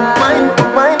 mind, mind,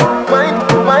 mind, mind,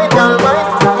 mind, girl mind,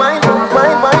 mind,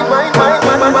 mind, mind, mind, mind,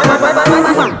 mind.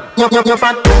 You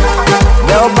fat.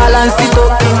 Girl, balance it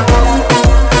up.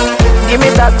 Give me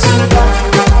that.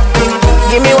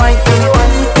 Give me wine.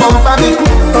 Bump a bit.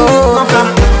 Oh,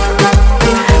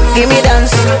 give me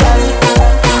dance.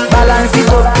 Balance it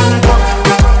up.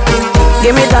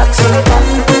 Give me that.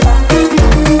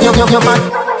 You fat.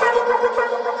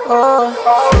 Oh,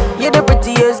 you're the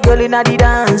prettiest girl in the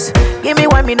dance. Give me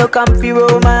one, me no comfy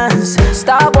romance.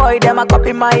 Starboy, them a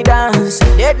copy my dance.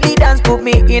 Deadly dance put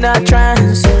me in a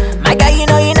trance. My guy, you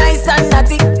know you nice and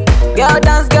naughty. Girl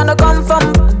dance gonna come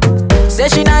from. Say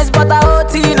she nice but I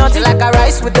OT. Nothing like a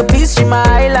rice with the peas, she my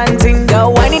island thing.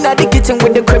 Girl wine in the kitchen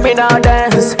with the criminal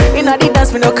dance. In the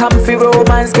dance me no comfy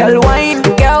romance. Girl wine,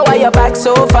 girl why your back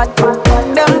so fat?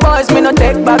 Them boys me no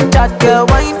take back chat. Girl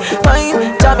wine,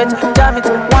 wine, jam it,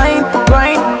 wine,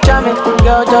 grind, jam it.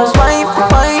 Girl just wine,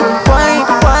 wine, wine,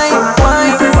 wine,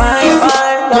 wine, wine,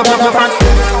 wine.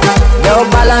 Girl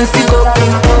balance it up.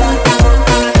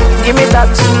 Give me that.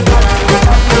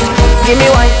 Give me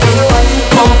wine.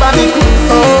 Bump a bit.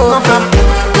 Oh,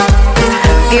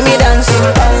 give me dance.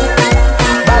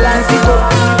 Balance it up.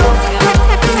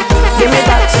 Give me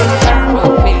that.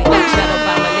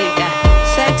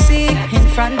 Sexy in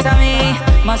front of me.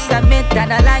 Must admit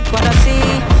that I like what I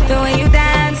see. The way you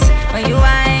dance, when you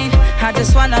whine, I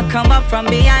just wanna come up from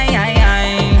behind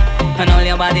and hold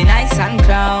your body nice and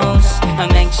close,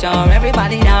 and make sure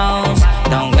everybody knows.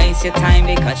 Don't waste your time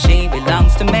because she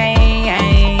belongs to me.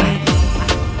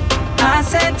 I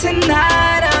said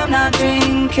tonight I'm not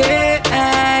drinking,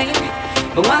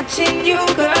 but watching you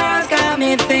girls got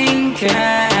me thinking.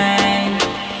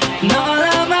 And all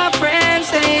of my friends,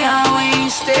 they are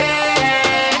wasted.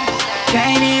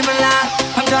 Can't even lie,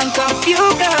 I'm drunk off you,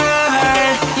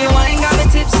 girl. You ain't got me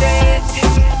tipsy.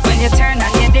 When you turn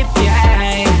and you dip,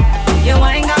 yeah. You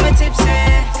ain't got me tipsy.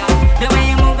 The way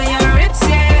you move your hips,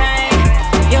 yeah.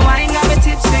 You ain't got me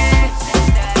tipsy.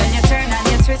 When you turn and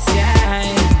you twist, yeah.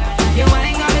 You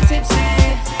ain't got me tipsy.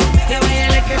 The way you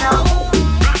lick it up.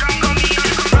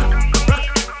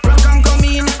 Rock and come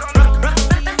in.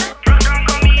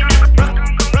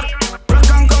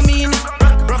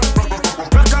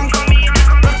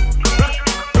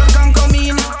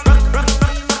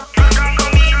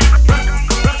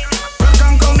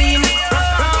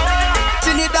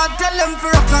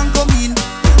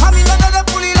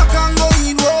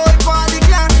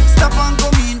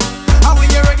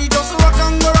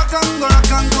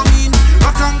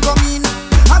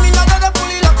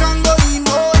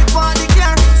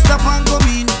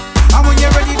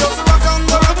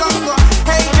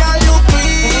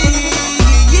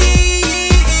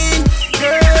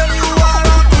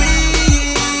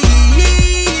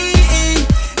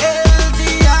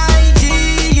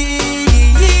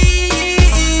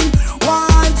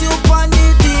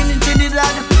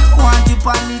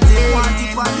 on the day.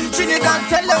 Trinidad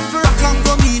tell them to rock and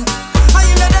come in. And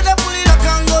you know that they pull it rock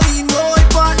and go in. Boy,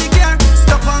 party car,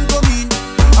 stop and come in.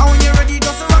 And when you're ready,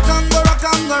 just rock and go, rock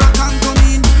and go, rock and come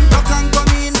in. Rock and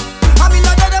come in. I mean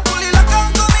that they pull it rock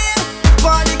and come in.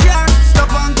 Party car,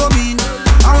 stop and come in.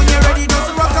 And when you're ready,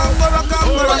 just rock and go, rock and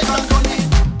go, rock and come in.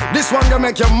 This one gonna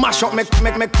make you mash up, make,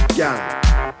 yeah.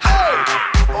 Hey!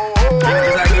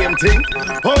 It's a game thing.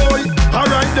 Oh,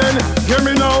 alright then, hear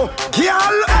me now.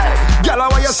 Girl,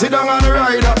 why you sit down on the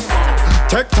rider?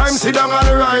 Take time, sit down on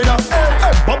the rider.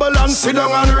 Bubble and sit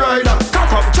down on the rider.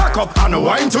 Cock up, jack up, and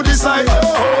wine to the side.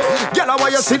 Girl, why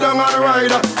you sit down on the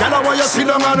rider? Girl, why you sit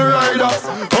down on the rider?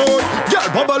 Oh, girl,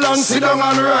 bubble and sit down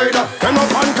on the rider. Hang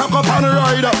up and cock up on the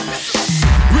rider.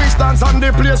 Rich dance on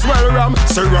the place well ram.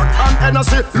 Ciroc and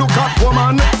Hennessy, look at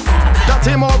woman. That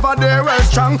him over there well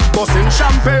strong, busting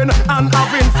champagne and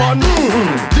having fun.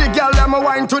 The girl them a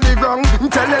wine to the ground,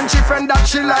 telling she friend that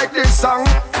she like this song.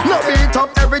 No beat up,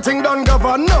 everything done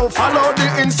govern. No follow the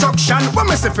instruction. What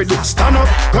me say for you? Stand up,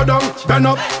 go down, bend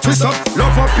up, twist up,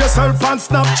 love up yourself and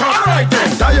Snapchat. Alright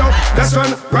then, tie up, best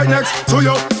friend right next to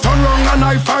you. Turn round and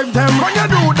high five them when you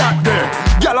do that there.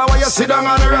 Girl, why you sit down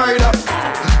on the rider?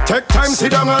 Take time,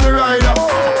 sit down on the rider.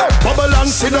 Bubble and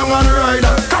sit down on the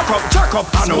rider. Cock up, jack up,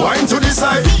 and wine to the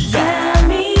side. Tell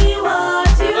me what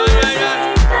you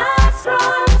think that's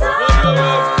front of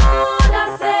road,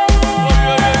 I say.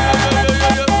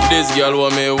 This girl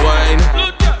want me wine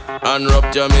and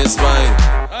rupture me spine.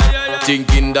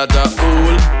 Thinking that a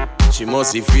fool, she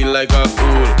must feel like a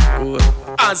fool.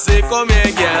 I say come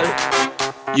here girl,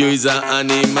 you is an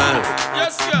animal.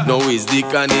 No is the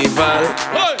carnival.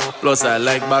 Plus I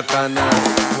like bacchanal.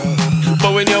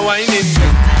 But when you're whining,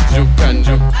 juke and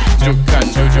juke, juke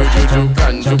and juke, juke, juke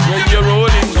and juke. When you're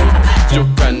rolling,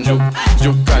 juke and juke,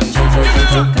 juke and juke,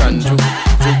 juke and juke,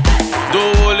 juke.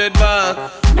 Don't hold it back,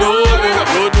 no,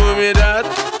 don't do me that.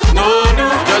 No,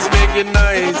 just make it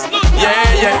nice.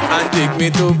 Yeah, and take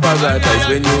me to paradise.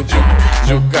 When you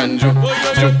juke and juke,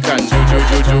 juke and juke,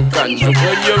 juke and juke.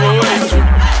 When you're rolling,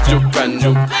 juke and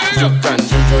juke, juke and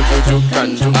juke, juke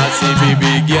and juke. I see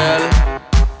baby girl,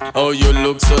 oh you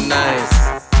look so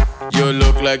nice. You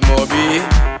look like Moby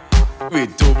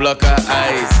with two blocker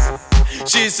eyes.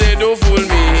 She said don't fool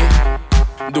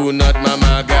me, do not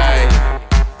mama guy.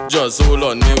 Just hold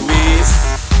on me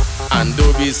waist and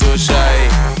don't be so shy.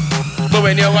 But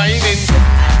when you're whining,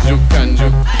 juke and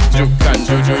juke, juke and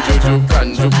juke, juke, juke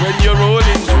and juke. When you're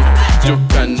rolling,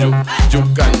 juke and juke,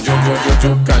 juke and juke,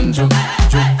 juke and juke,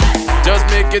 juke. Just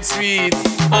make it sweet,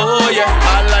 oh yeah,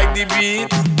 I like the beat.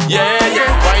 Yeah,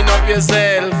 wind up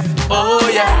yourself, oh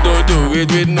yeah. Don't do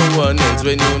it with no one else.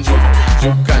 When you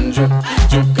juke and juke,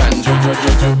 juke and juke,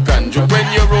 juke and juke. When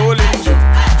you're rolling,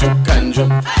 juke and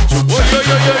juke, juke.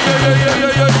 Oh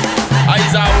yo.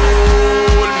 I's a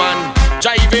old man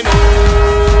driving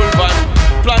old van,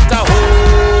 plant a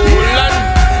whole land.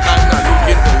 I'm not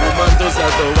looking for woman to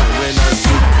start a wine. When I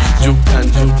juke and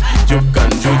juke, juke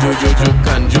and juke, juke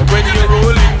and juke. When you're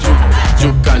rolling,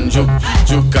 juke and juke,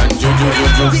 juke and juke, juke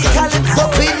and juke. The calypso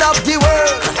queen of the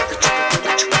world,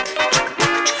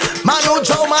 Manu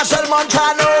Joe Marshall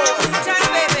Montano.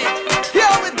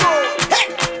 Here we go.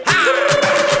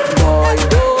 Boy,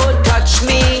 don't touch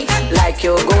me like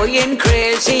you're going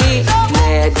crazy.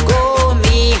 Let go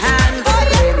me hand,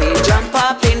 let me jump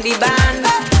up in the band.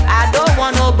 I don't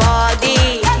want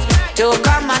nobody to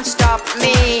come and stop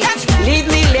me. Leave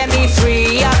me, let me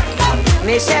free up.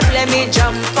 Me say let me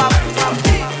jump up.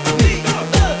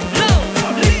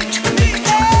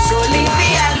 So leave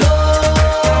me alone.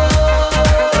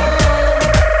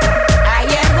 I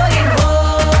am going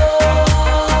home.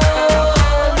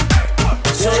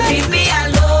 So leave me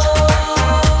alone.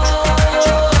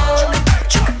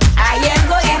 I am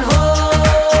going home.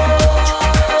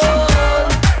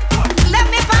 Let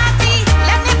me party,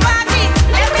 let me party,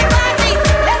 let me party,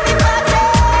 let me party.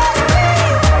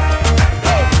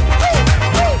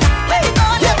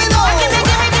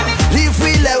 If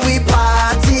we let we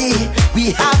party, we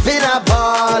having a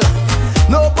ball.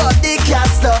 Nobody can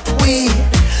stop we.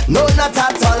 No, not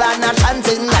at all, I'm not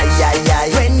chanting. Ay, ay, ay.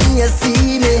 When you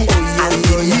see me, and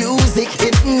the music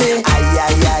hit me, ay,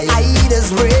 ay, ay. I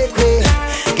just break me,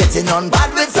 getting on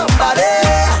bad with somebody.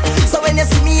 So when you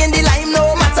see me in the line,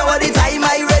 no matter what the time,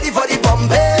 I ready for the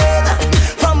bumping.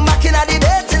 From back in the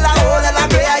day till I hold and I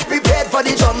pray, I prepared for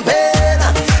the jumping.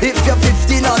 If you're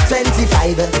 15 or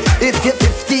 25, if you're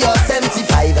 50 or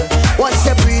 75, once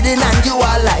you're breathing and you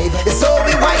are alive, it's all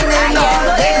we whining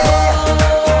all day.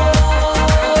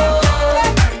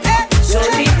 So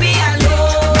leave me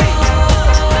alone.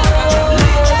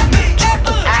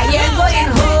 I am going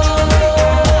home.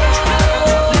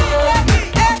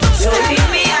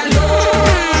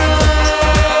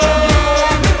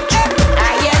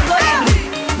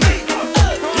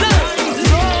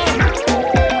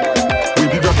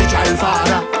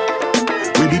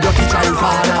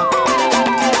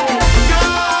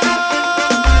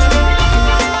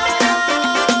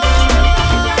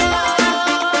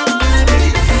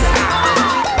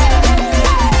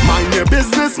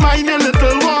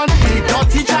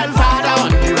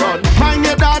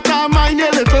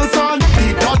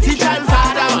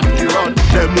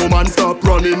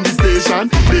 station.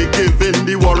 They giving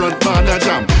the warrant man a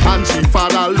jam, and she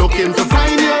father looking to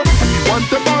find you. Want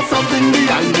to bust something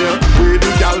behind you. Where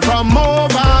the gal from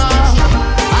over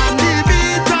and the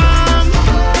beat on,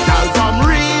 gal from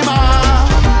Rima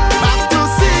back to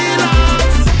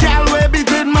Silas. Gal we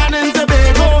beating man in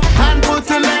Tobago and put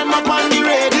the name up on the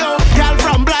radio. Gal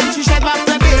from Blanche she shed back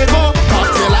to Tobago.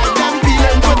 Cocktail like them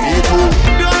peeling potato.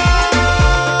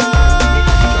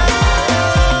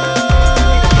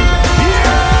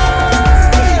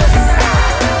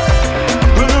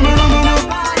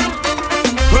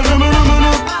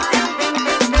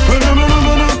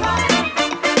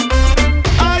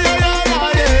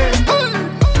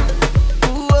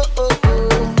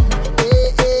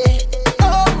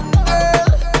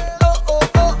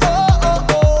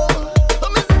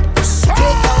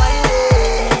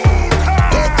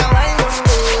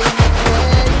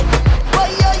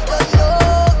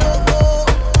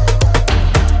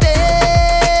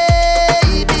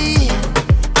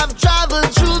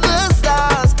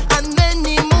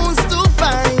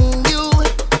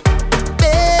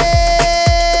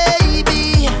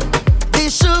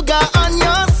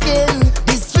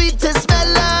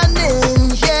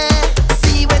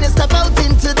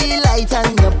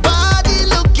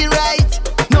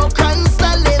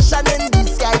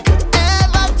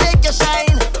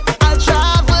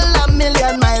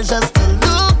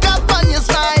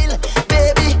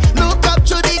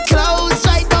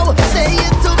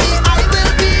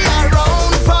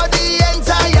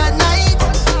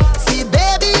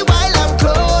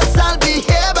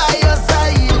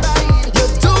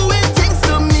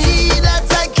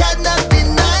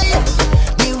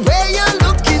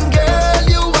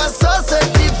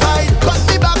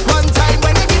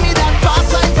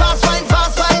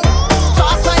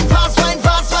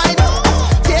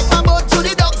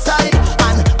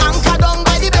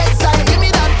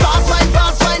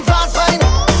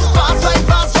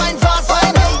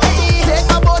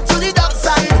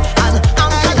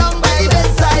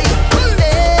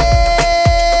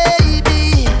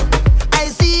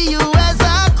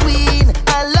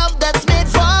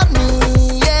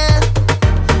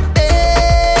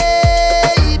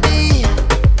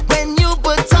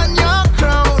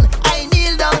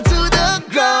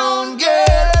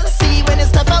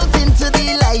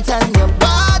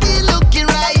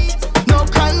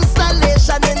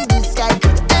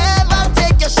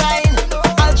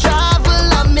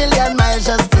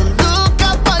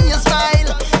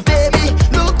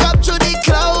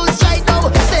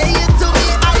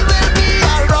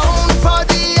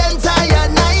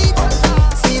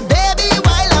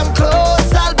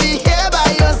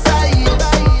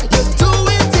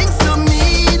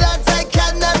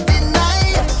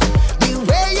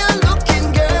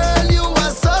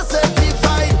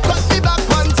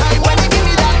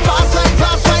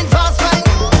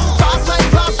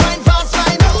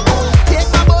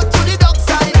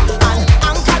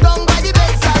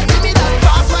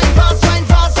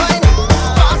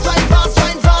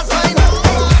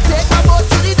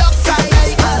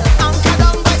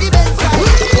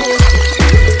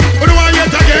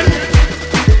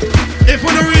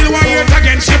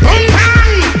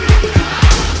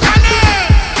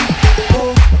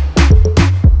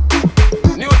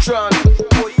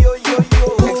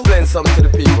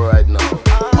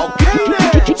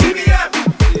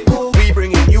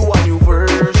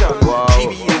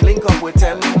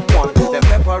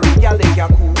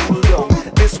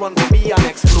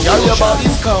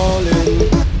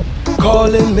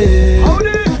 calling me,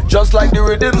 just like the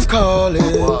rhythm's calling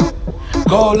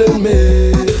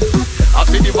me. I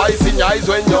see the voice in your eyes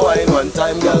when you whine. One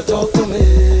time, girl, talk to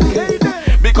me,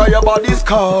 because your body's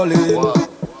calling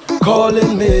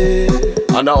me.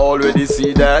 And I already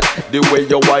see that, the way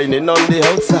you're whining on the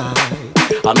outside.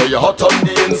 I know you're hot on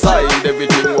the inside,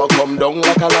 everything will come down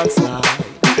like a landslide.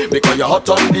 Because you're hot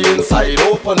on the inside,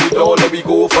 open the door, let me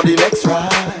go for the next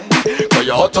ride. Cause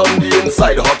you're hot on the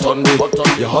inside, you're hot on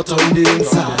the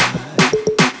inside.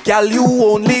 Girl, you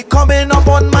only coming up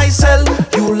on my cell,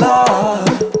 you love.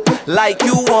 Like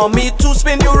you want me to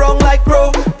spin you wrong like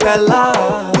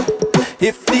propeller.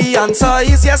 If the answer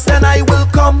is yes, then I will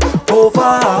come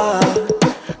over.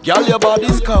 Girl, your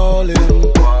body's calling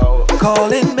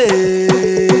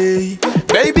me.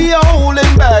 Baby, you're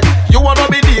holding back. You wanna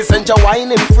be decent, you're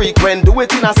whining frequent. Do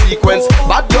it in a sequence.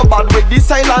 But you're bad with the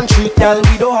silent treatment. Girl,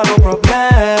 we don't have no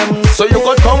problems. So you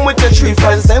could come with your 3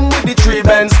 friends, them with the 3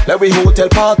 bands. Let we hotel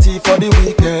party for the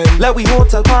weekend.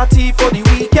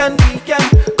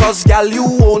 Cause girl, you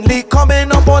only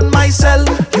coming up on my cell,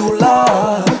 you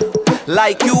love.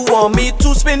 Like you want me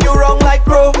to spin you wrong like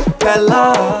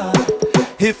propeller.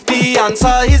 If the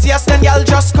answer is yes, then y'all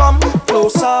just come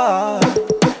closer.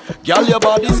 Girl, your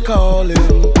body's calling,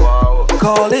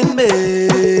 calling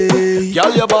me.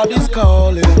 Girl, your body's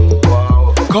calling,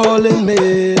 calling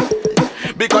me.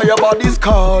 Because your body's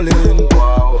calling,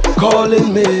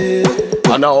 calling me.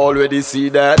 And I already see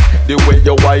that, the way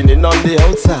you're whining on the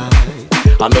outside.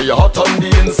 I know you're hot on the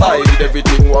inside,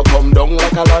 everything will come down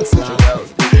like a landslide.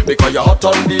 Because you're hot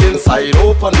on the inside,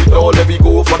 open the door, let me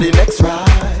go for the next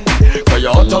ride. Because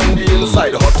you're hot on the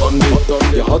inside, hot on the,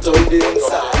 you're hot on the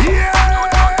inside. Yeah.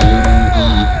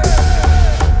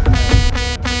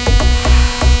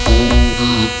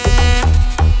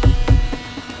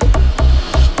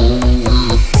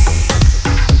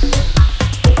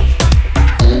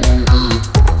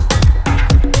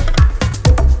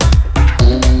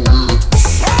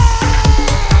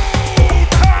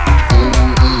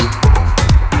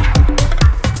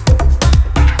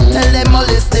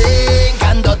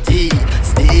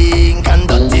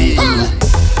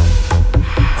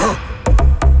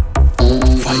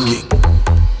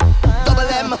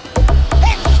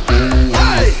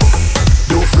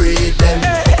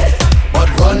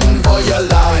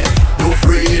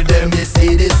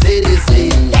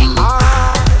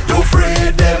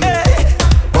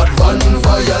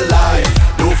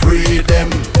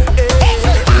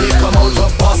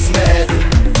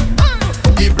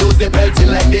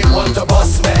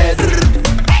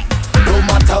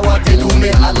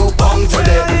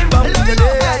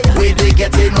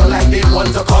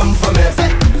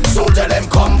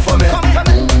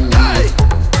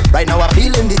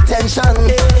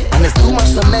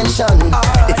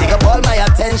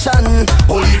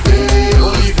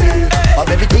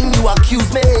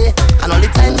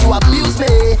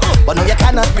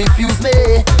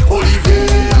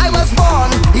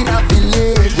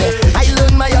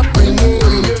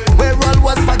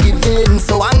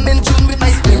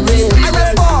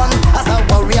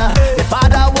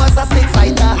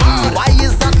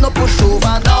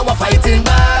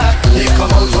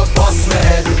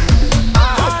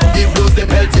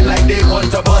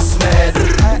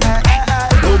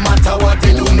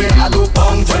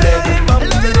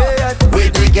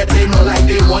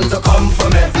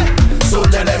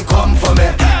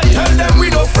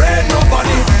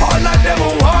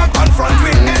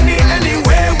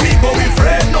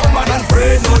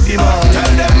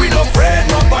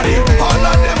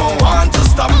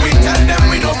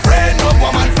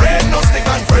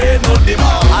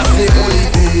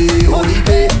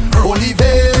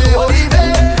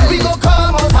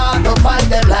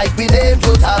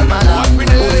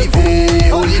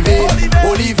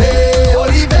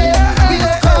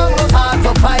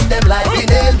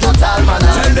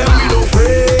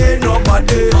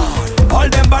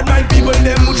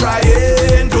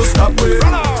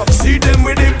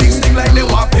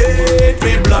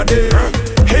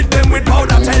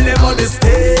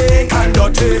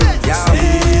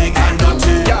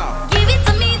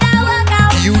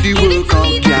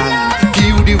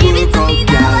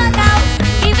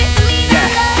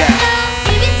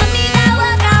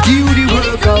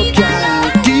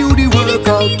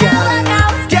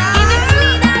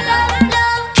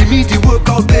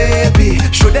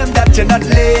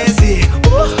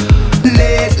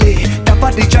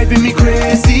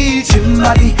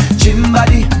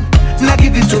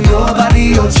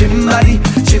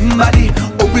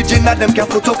 Them can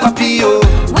photocopy you.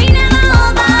 We never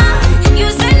over. You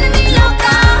sending me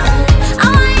loca. I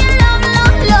want your love,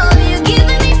 love, love. You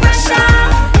giving me pressure.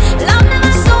 Love never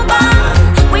sober.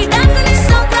 We dancing in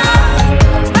soca.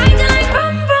 Riding like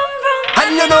brum, brum, brum.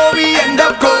 And you know we end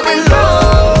up going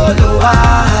low, lower,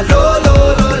 low,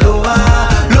 low, low, lower,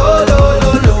 low, low,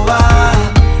 low, lower,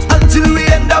 until we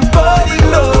end up going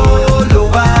low,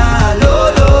 lower, low,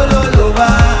 low, low,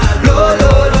 lower, low,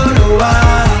 low, low, lower,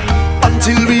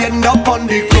 until we end up on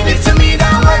the ground. Give it to me,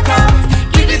 that workout.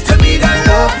 Give it to me, that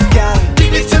love, girl.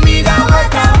 Give it to me, that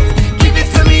workout. Give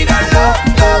it to me, that love,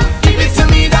 love. Give it to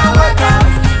me, that workout.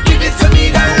 Give it to me,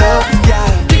 that love,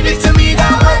 girl. Give it to me,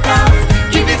 that workout.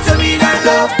 Give it to me, that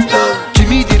love, love. Give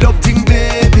me the love thing,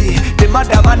 baby. Them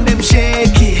madam and them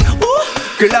shaky. Ooh,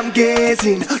 girl, I'm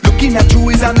gazing. Looking at you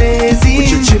is amazing.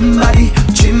 With your gym body.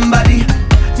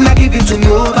 Now give it to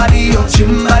nobody. Your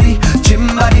gym body.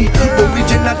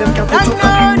 Original them can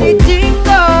photocopy.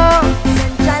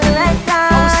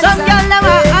 Some girl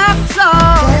never act so.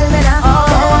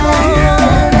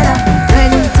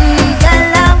 Plenty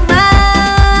girl a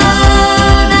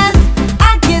man,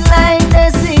 acting like they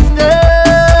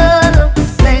single.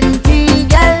 Plenty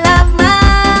girl a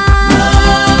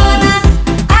man,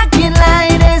 acting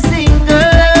like they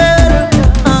single.